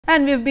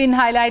And we've been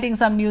highlighting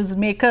some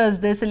newsmakers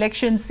this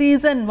election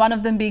season, one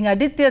of them being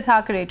Aditya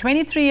Thackeray.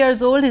 23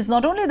 years old, he's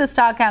not only the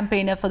star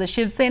campaigner for the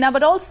Shiv Sena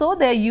but also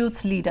their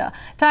youth leader.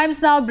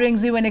 Times Now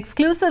brings you an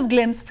exclusive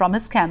glimpse from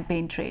his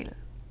campaign trail.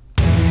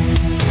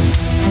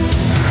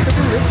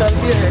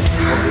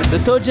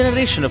 The third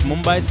generation of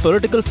Mumbai's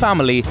political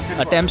family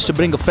attempts to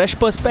bring a fresh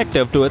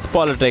perspective to its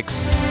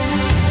politics.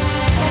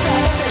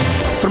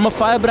 From a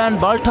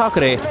firebrand Bal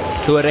Thackeray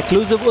to a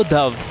reclusive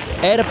Uddhav,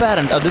 heir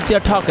apparent Aditya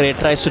Thackeray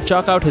tries to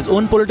chalk out his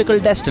own political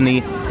destiny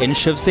in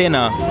Shiv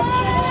Sena.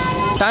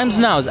 Times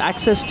Now's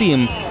Access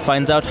team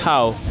finds out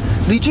how.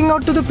 Reaching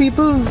out to the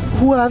people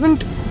who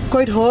haven't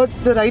quite heard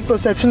the right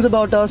perceptions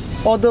about us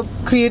or the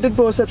created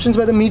perceptions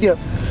by the media.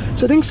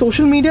 So I think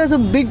social media is a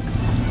big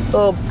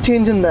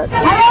change in that.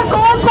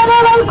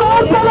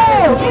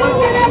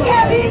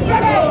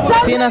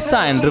 Sena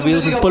Sign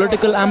reveals his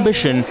political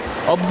ambition,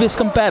 obvious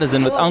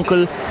comparison with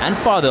uncle and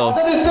father.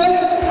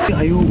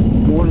 Are you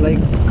more like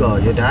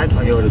your dad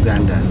or your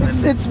granddad?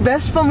 It's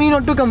best for me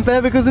not to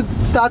compare because it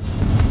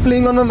starts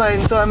playing on my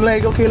mind. So I'm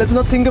like, okay, let's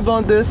not think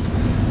about this.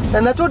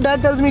 And that's what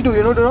dad tells me to,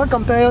 do not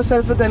compare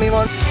yourself with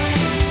anyone.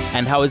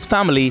 And how his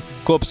family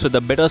copes with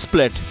a bitter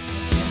split.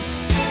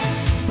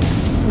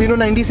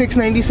 96,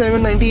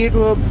 97, 98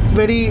 were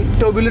very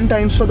turbulent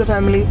times for the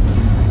family.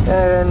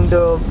 And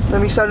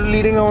when we started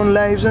leading our own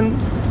lives. And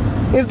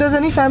if there's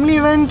any family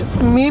event,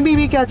 maybe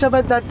we catch up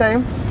at that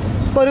time.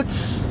 But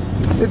it's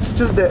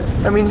just there.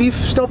 I mean, we've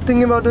stopped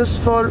thinking about this.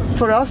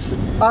 For us,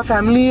 our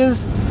family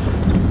is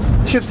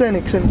Shiv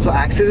Sainik. So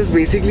Access is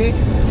basically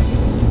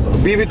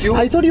be with you.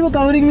 I thought you were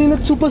covering me in a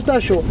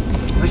superstar show.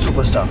 Which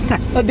superstar?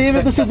 A day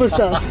with a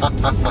superstar.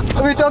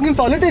 We're talking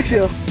politics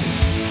here.